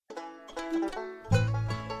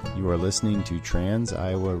You are listening to Trans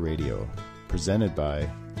Iowa Radio, presented by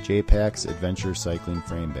JPAX Adventure Cycling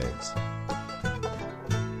Frame Bags.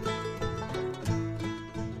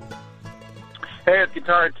 Hey, it's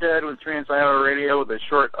Guitar Ted with Trans Iowa Radio with a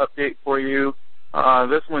short update for you.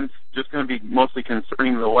 This one's just going to be mostly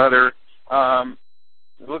concerning the weather.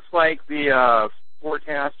 It looks like the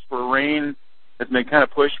forecast for rain has been kind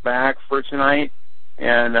of pushed back for tonight,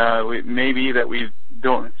 and maybe that we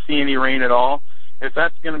don't see any rain at all. If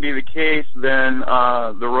that's going to be the case, then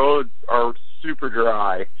the roads are super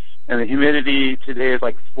dry, and the humidity today is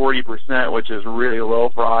like 40%, which is really low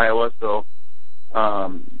for Iowa. So,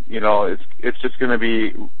 it's just going to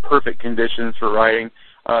be perfect conditions for riding.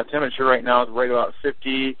 Temperature right now is right about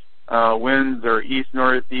 50. Winds are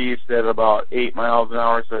east-northeast at about 8 miles an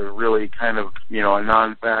hour, so really kind of, a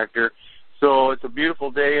non-factor. So it's a beautiful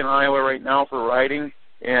day in Iowa right now for riding,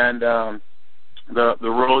 and the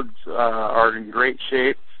roads are in great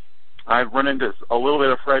shape. I've run into a little bit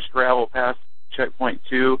of fresh gravel past checkpoint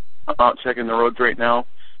 2. I'm out checking the roads right now.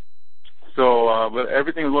 So, but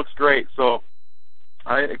everything looks great. So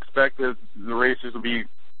I expect that the racers will be,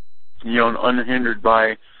 unhindered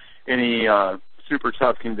by any super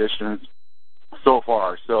tough conditions so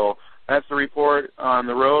far. So that's the report on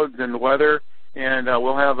the roads and the weather. And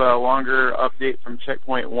we'll have a longer update from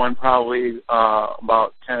checkpoint 1 probably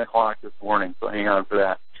about 10 o'clock this morning, so hang on for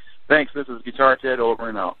that. Thanks. This is Guitar Ted, over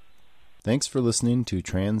and out. Thanks for listening to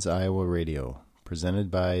Trans Iowa Radio, presented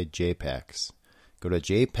by JPAX. Go to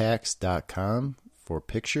jpax.com for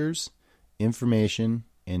pictures, information,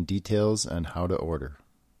 and details on how to order.